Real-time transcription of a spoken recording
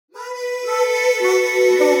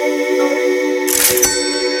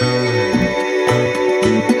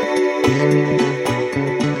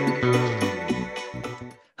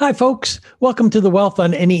Hi, folks. Welcome to the Wealth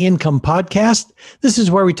on Any Income podcast. This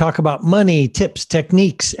is where we talk about money, tips,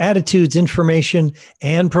 techniques, attitudes, information,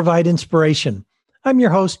 and provide inspiration. I'm your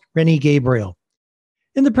host, Rennie Gabriel.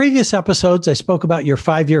 In the previous episodes, I spoke about your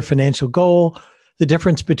 5-year financial goal, the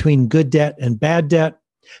difference between good debt and bad debt,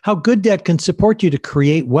 how good debt can support you to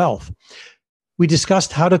create wealth. We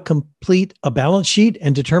discussed how to complete a balance sheet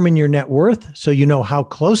and determine your net worth so you know how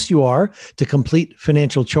close you are to complete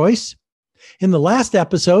financial choice. In the last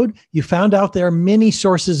episode, you found out there are many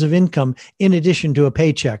sources of income in addition to a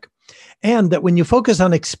paycheck, and that when you focus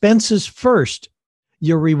on expenses first,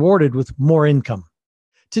 you're rewarded with more income.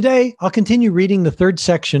 Today, I'll continue reading the third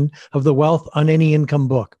section of the Wealth on Any Income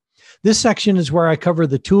book. This section is where I cover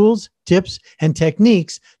the tools, tips, and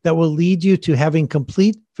techniques that will lead you to having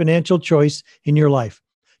complete financial choice in your life.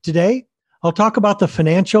 Today, I'll talk about the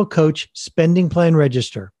Financial Coach Spending Plan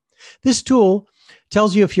Register. This tool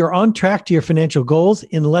tells you if you're on track to your financial goals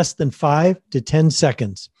in less than 5 to 10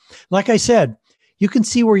 seconds. Like I said, you can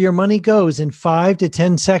see where your money goes in 5 to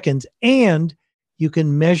 10 seconds, and you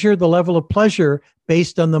can measure the level of pleasure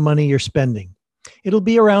based on the money you're spending. It'll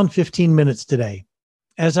be around 15 minutes today.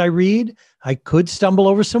 As I read, I could stumble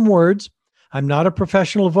over some words. I'm not a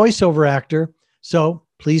professional voiceover actor, so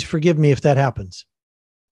please forgive me if that happens.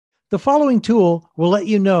 The following tool will let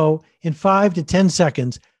you know in 5 to 10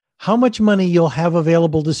 seconds how much money you'll have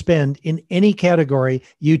available to spend in any category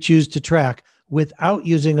you choose to track without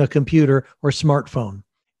using a computer or smartphone.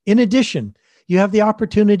 In addition, you have the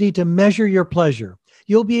opportunity to measure your pleasure.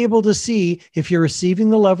 You'll be able to see if you're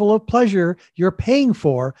receiving the level of pleasure you're paying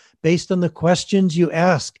for based on the questions you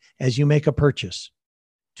ask as you make a purchase.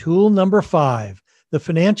 Tool number 5, the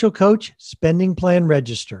Financial Coach Spending Plan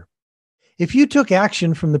Register. If you took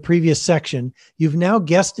action from the previous section, you've now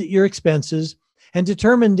guessed at your expenses and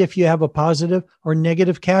determined if you have a positive or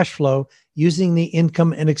negative cash flow using the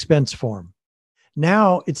income and expense form.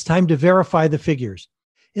 Now it's time to verify the figures.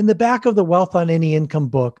 In the back of the Wealth on Any Income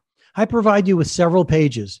book, I provide you with several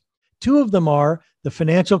pages. 2 of them are the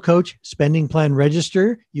Financial Coach Spending Plan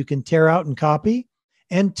Register you can tear out and copy,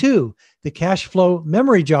 and 2, the Cash Flow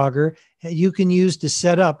Memory Jogger you can use to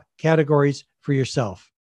set up categories for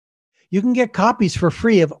yourself. You can get copies for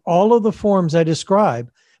free of all of the forms I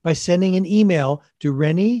describe by sending an email to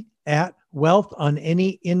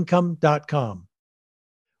rennie@wealthonanyincome.com.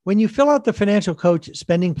 When you fill out the Financial Coach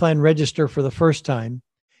Spending Plan Register for the first time,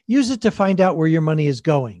 use it to find out where your money is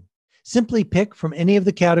going. Simply pick from any of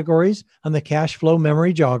the categories on the Cash Flow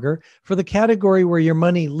Memory Jogger for the category where your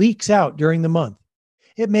money leaks out during the month.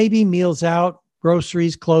 It may be meals out,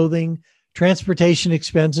 groceries, clothing, transportation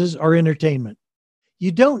expenses, or entertainment.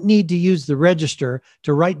 You don't need to use the register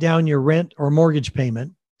to write down your rent or mortgage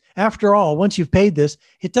payment. After all, once you've paid this,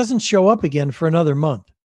 it doesn't show up again for another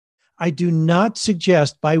month. I do not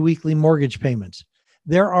suggest biweekly mortgage payments.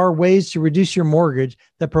 There are ways to reduce your mortgage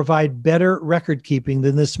that provide better record keeping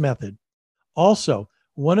than this method. Also,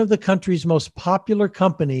 one of the country's most popular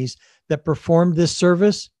companies that performed this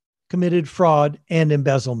service committed fraud and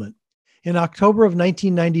embezzlement. In October of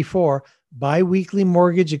 1994, Biweekly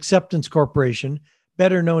Mortgage Acceptance Corporation,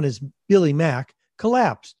 better known as Billy Mack,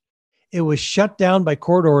 collapsed. It was shut down by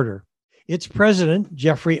court order. Its president,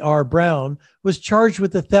 Jeffrey R. Brown, was charged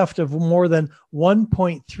with the theft of more than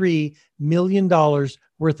 $1.3 million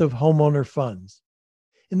worth of homeowner funds.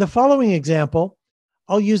 In the following example,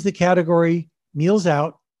 I'll use the category meals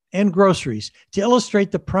out and groceries to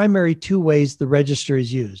illustrate the primary 2 ways the register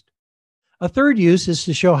is used. A third use is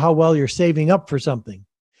to show how well you're saving up for something.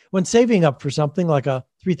 When saving up for something like a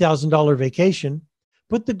 $3,000 vacation,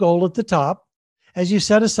 put the goal at the top. As you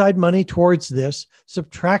set aside money towards this,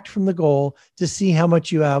 subtract from the goal to see how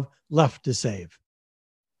much you have left to save.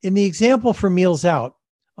 In the example for meals out,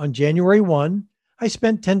 on January 1, I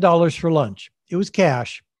spent $10 for lunch. It was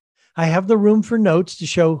cash. I have the room for notes to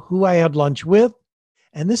show who I had lunch with,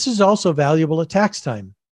 and this is also valuable at tax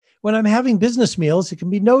time. When I'm having business meals, it can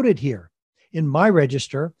be noted here. In my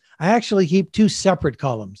register, I actually keep 2 separate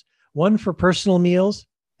columns, one for personal meals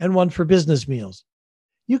and one for business meals.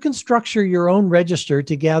 You can structure your own register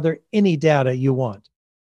to gather any data you want.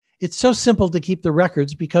 It's so simple to keep the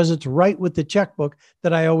records because it's right with the checkbook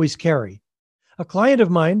that I always carry. A client of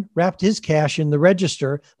mine wrapped his cash in the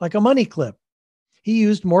register like a money clip. He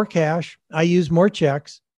used more cash, I used more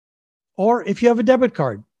checks. Or if you have a debit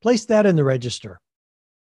card, place that in the register.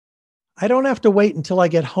 I don't have to wait until I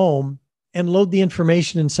get home and load the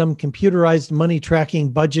information in some computerized money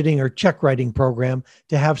tracking, budgeting, or check writing program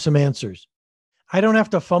to have some answers. I don't have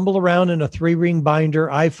to fumble around in a 3-ring binder,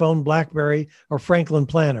 iPhone, BlackBerry, or Franklin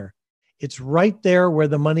Planner. It's right there where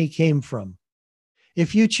the money came from.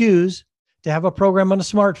 If you choose, To have a program on a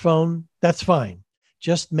smartphone, that's fine.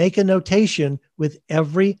 Just make a notation with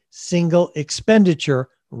every single expenditure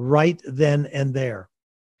right then and there.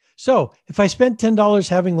 So if I spent $10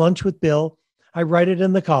 having lunch with Bill, I write it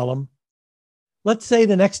in the column. Let's say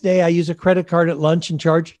the next day I use a credit card at lunch and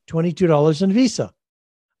charge $22 in Visa.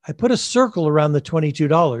 I put a circle around the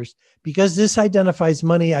 $22 because this identifies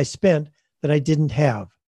money I spent that I didn't have.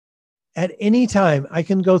 At any time, I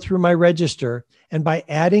can go through my register, and by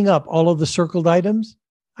adding up all of the circled items,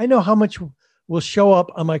 I know how much will show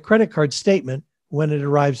up on my credit card statement when it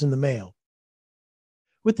arrives in the mail.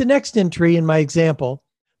 With the next entry in my example,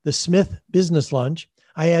 the Smith business lunch,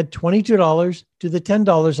 I add $22 to the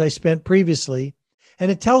 $10 I spent previously,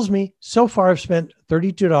 and it tells me so far I've spent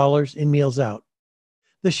 $32 in meals out.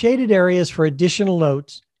 The shaded area is for additional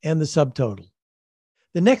notes and the subtotal.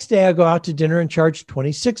 The next day I go out to dinner and charge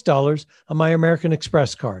 $26 on my American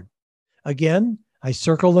Express card. Again, I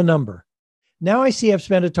circle the number. Now I see I've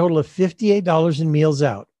spent a total of $58 in meals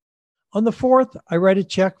out. On the 4th, I write a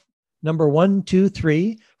check number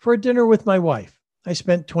 123 for a dinner with my wife. I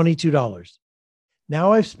spent $22.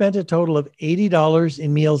 Now I've spent a total of $80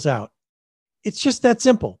 in meals out. It's just that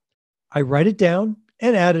simple. I write it down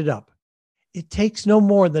and add it up. It takes no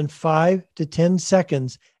more than 5 to 10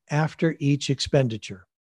 seconds after each expenditure.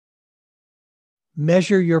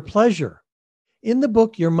 Measure your pleasure. In the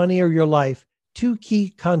book, Your Money or Your Life, 2 key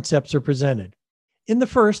concepts are presented. In the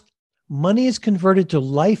first, money is converted to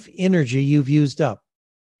life energy you've used up.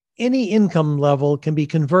 Any income level can be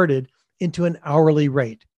converted into an hourly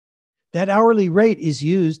rate. That hourly rate is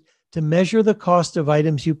used to measure the cost of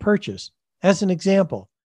items you purchase. As an example,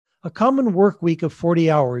 a common work week of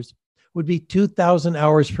 40 hours would be 2,000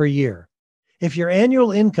 hours per year. If your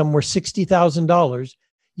annual income were $60,000,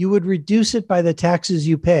 you would reduce it by the taxes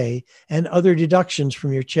you pay and other deductions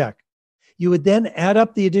from your check. You would then add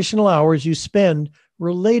up the additional hours you spend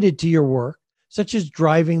related to your work, such as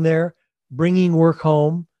driving there, bringing work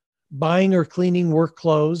home, buying or cleaning work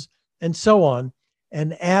clothes, and so on,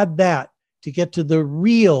 and add that to get to the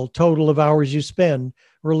real total of hours you spend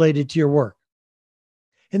related to your work.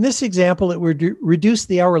 In this example, it would reduce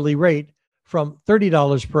the hourly rate from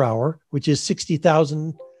 $30 per hour, which is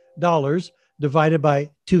 $60,000 divided by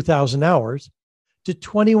 2,000 hours, to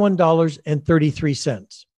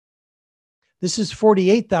 $21.33. This is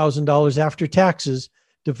 $48,000 after taxes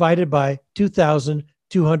divided by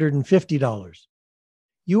 $2,250.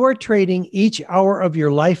 You are trading each hour of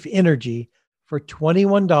your life energy for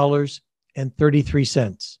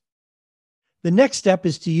 $21.33. The next step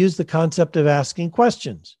is to use the concept of asking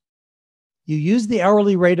questions. You use the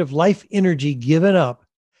hourly rate of life energy given up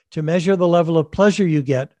to measure the level of pleasure you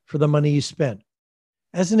get for the money you spent.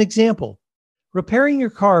 As an example, repairing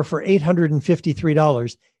your car for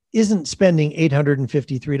 $853 isn't spending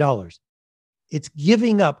 $853. It's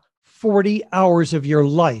giving up 40 hours of your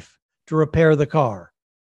life to repair the car.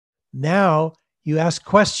 Now you ask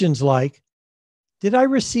questions like, did I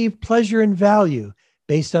receive pleasure and value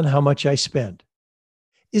based on how much I spent?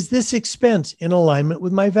 Is this expense in alignment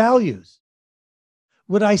with my values?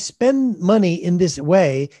 Would I spend money in this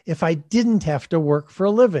way if I didn't have to work for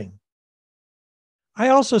a living? I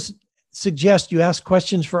also suggest you ask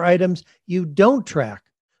questions for items you don't track,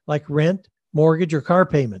 like rent, mortgage, or car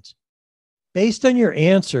payments. Based on your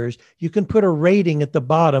answers, you can put a rating at the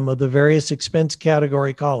bottom of the various expense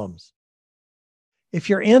category columns. If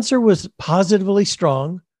your answer was positively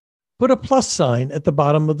strong, put a plus sign at the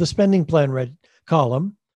bottom of the spending plan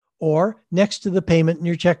column or next to the payment in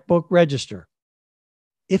your checkbook register.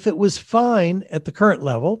 If it was fine at the current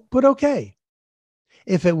level, put OK.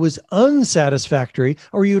 If it was unsatisfactory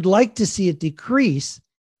or you'd like to see it decrease,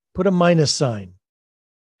 put a minus sign.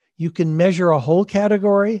 You can measure a whole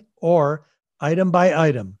category or item by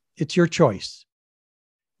item. It's your choice.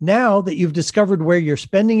 Now that you've discovered where you're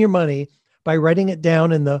spending your money by writing it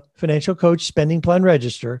down in the Financial Coach Spending Plan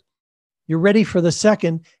Register, you're ready for the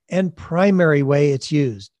second and primary way it's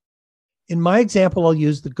used. In my example, I'll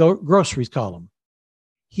use the groceries column.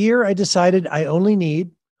 Here, I decided I only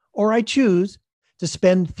need, or I choose, to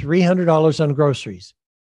spend $300 on groceries.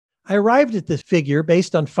 I arrived at this figure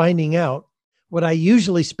based on finding out what I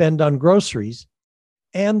usually spend on groceries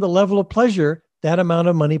and the level of pleasure that amount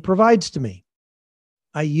of money provides to me.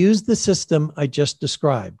 I used the system I just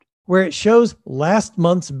described, where it shows last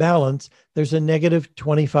month's balance, there's a negative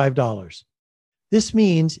 $25. This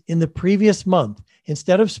means in the previous month,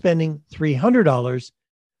 instead of spending $300,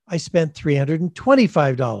 I spent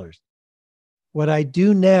 $325. What I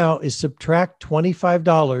do now is subtract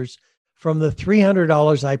 $25 from the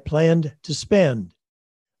 $300 I planned to spend.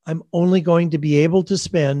 I'm only going to be able to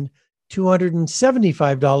spend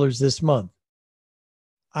 $275 this month.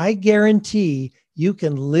 I guarantee you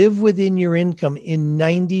can live within your income in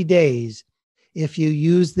 90 days if you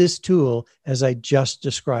use this tool as I just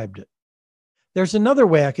described it. There's another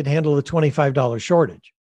way I could handle the $25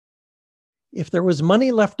 shortage. If there was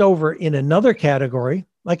money left over in another category,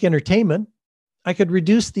 like entertainment, I could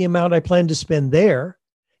reduce the amount I plan to spend there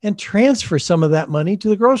and transfer some of that money to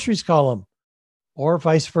the groceries column, or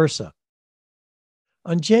vice versa.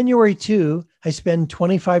 On January 2, I spend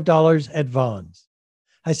 $25 at Vons.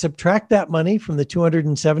 I subtract that money from the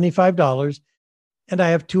 $275 and I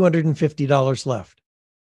have $250 left.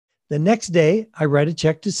 The next day, I write a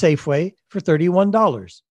check to Safeway for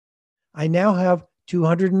 $31. I now have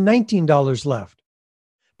 $219 left.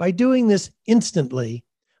 By doing this instantly,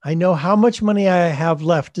 I know how much money I have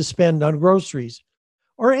left to spend on groceries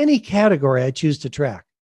or any category I choose to track.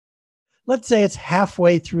 Let's say it's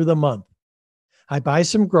halfway through the month. I buy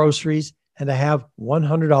some groceries and I have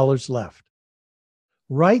 $100 left.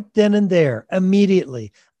 Right then and there,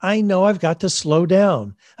 immediately, I know I've got to slow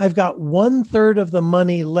down. I've got 1/3 of the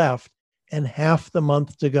money left and half the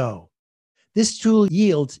month to go. This tool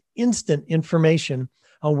yields instant information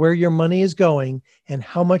on where your money is going and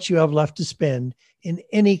how much you have left to spend in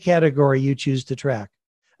any category you choose to track.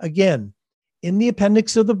 Again, in the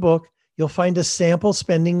appendix of the book, you'll find a sample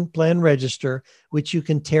spending plan register, which you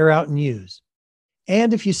can tear out and use.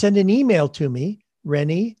 And if you send an email to me,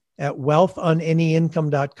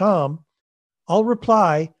 Rennie@wealthonanyincome.com, I'll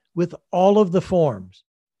reply with all of the forms.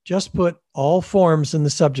 Just put all forms in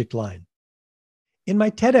the subject line. In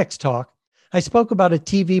my TEDx talk, I spoke about a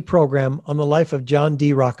TV program on the life of John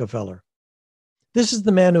D. Rockefeller. This is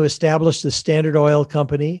the man who established the Standard Oil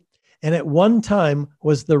Company and at one time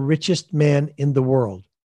was the richest man in the world.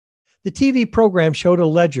 The TV program showed a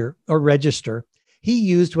ledger or register he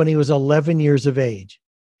used when he was 11 years of age.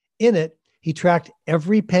 In it, he tracked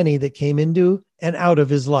every penny that came into and out of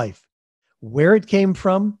his life, where it came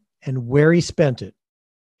from, and where he spent it.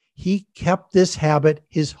 He kept this habit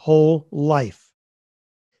his whole life.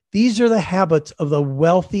 These are the habits of the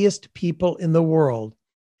wealthiest people in the world,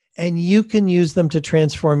 and you can use them to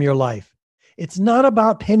transform your life. It's not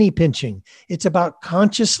about penny pinching. It's about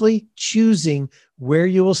consciously choosing where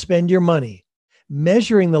you will spend your money,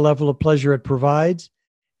 measuring the level of pleasure it provides,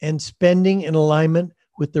 and spending in alignment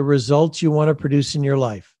with the results you want to produce in your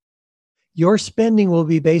life. Your spending will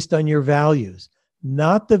be based on your values,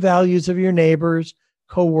 not the values of your neighbors,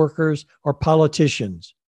 coworkers, or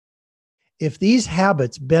politicians. If these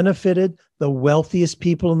habits benefited the wealthiest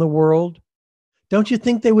people in the world, don't you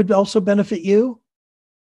think they would also benefit you?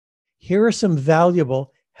 Here are some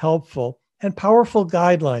valuable, helpful, and powerful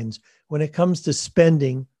guidelines when it comes to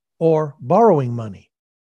spending or borrowing money.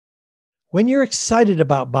 When you're excited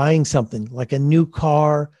about buying something like a new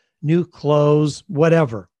car, new clothes,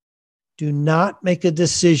 whatever, do not make a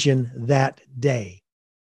decision that day.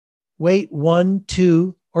 Wait 1,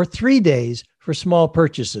 2, or 3 days for small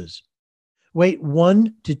purchases. Wait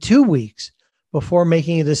 1 to 2 weeks before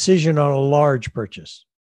making a decision on a large purchase.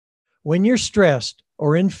 When you're stressed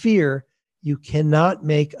or in fear, you cannot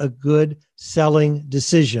make a good selling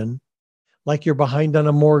decision, like you're behind on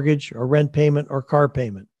a mortgage or rent payment or car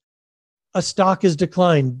payment. A stock has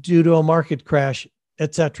declined due to a market crash,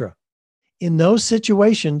 etc. In those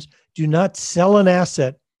situations, do not sell an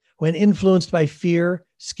asset when influenced by fear,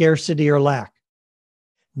 scarcity, or lack.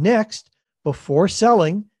 Next, before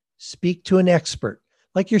selling, speak to an expert,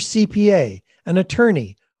 like your CPA, an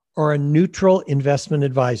attorney, or a neutral investment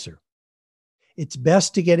advisor. It's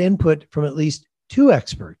best to get input from at least 2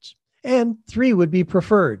 experts, and 3 would be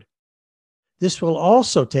preferred. This will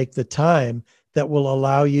also take the time that will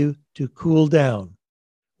allow you to cool down,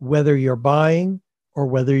 whether you're buying or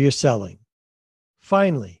whether you're selling.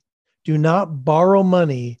 Finally, do not borrow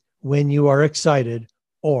money when you are excited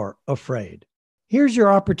or afraid. Here's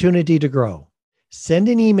your opportunity to grow. Send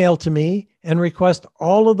an email to me and request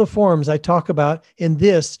all of the forms I talk about in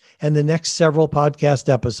this and the next several podcast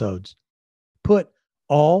episodes. Put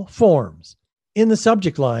all forms in the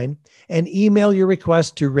subject line and email your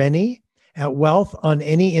request to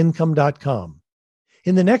Rennie@wealthonanyincome.com.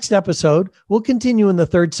 In the next episode, we'll continue in the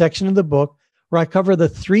 3rd section of the book where I cover the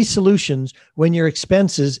 3 solutions when your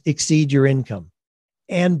expenses exceed your income.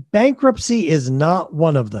 And bankruptcy is not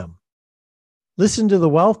one of them. Listen to the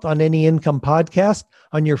Wealth on Any Income podcast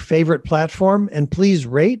on your favorite platform, and please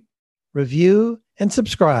rate, review, and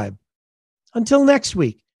subscribe. Until next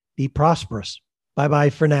week, be prosperous. Bye-bye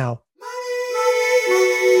for now.